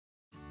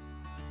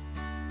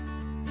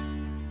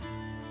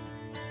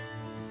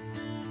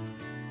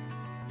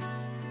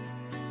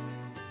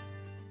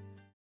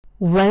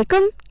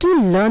Welcome to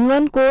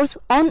LearnVern course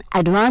on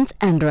advance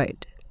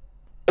Android.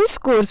 इस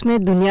course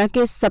में दुनिया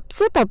के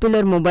सबसे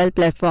पॉपुलर मोबाइल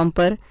प्लेटफॉर्म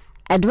पर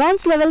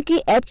एडवांस लेवल की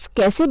एप्स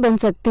कैसे बन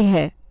सकती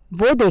है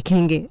वो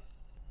देखेंगे।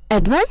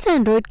 एडवांस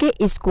एंड्रॉयड के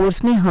इस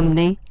कोर्स में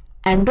हमने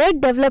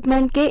एंड्रॉयड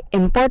डेवलपमेंट के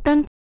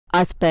इम्पोर्टेंट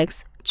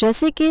एस्पेक्ट्स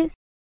जैसे कि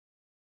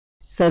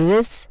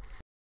service,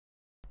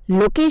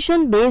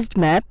 location based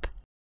map,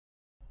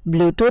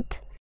 Bluetooth,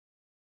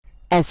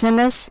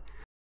 SMS,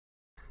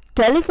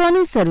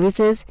 telephony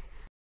services,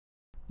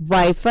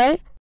 wifi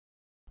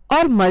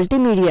और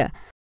मल्टीमीडिया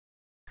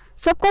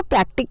सबको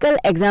प्रैक्टिकल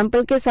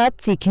एग्जाम्पल के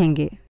साथ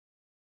सीखेंगे।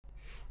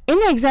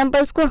 इन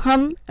एग्जाम्पल्स को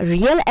हम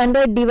रियल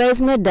एंड्रॉयड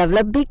डिवाइस में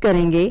डेवलप भी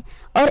करेंगे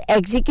और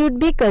एग्जीक्यूट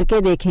भी करके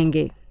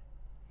देखेंगे।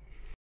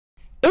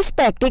 इस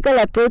प्रैक्टिकल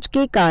अप्रोच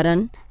के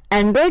कारण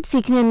एंड्रॉयड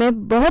सीखने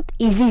में बहुत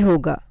इजी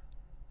होगा।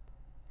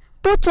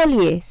 तो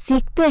चलिए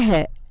सीखते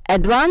हैं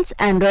advance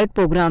Android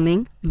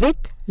programming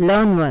with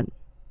LearnVern।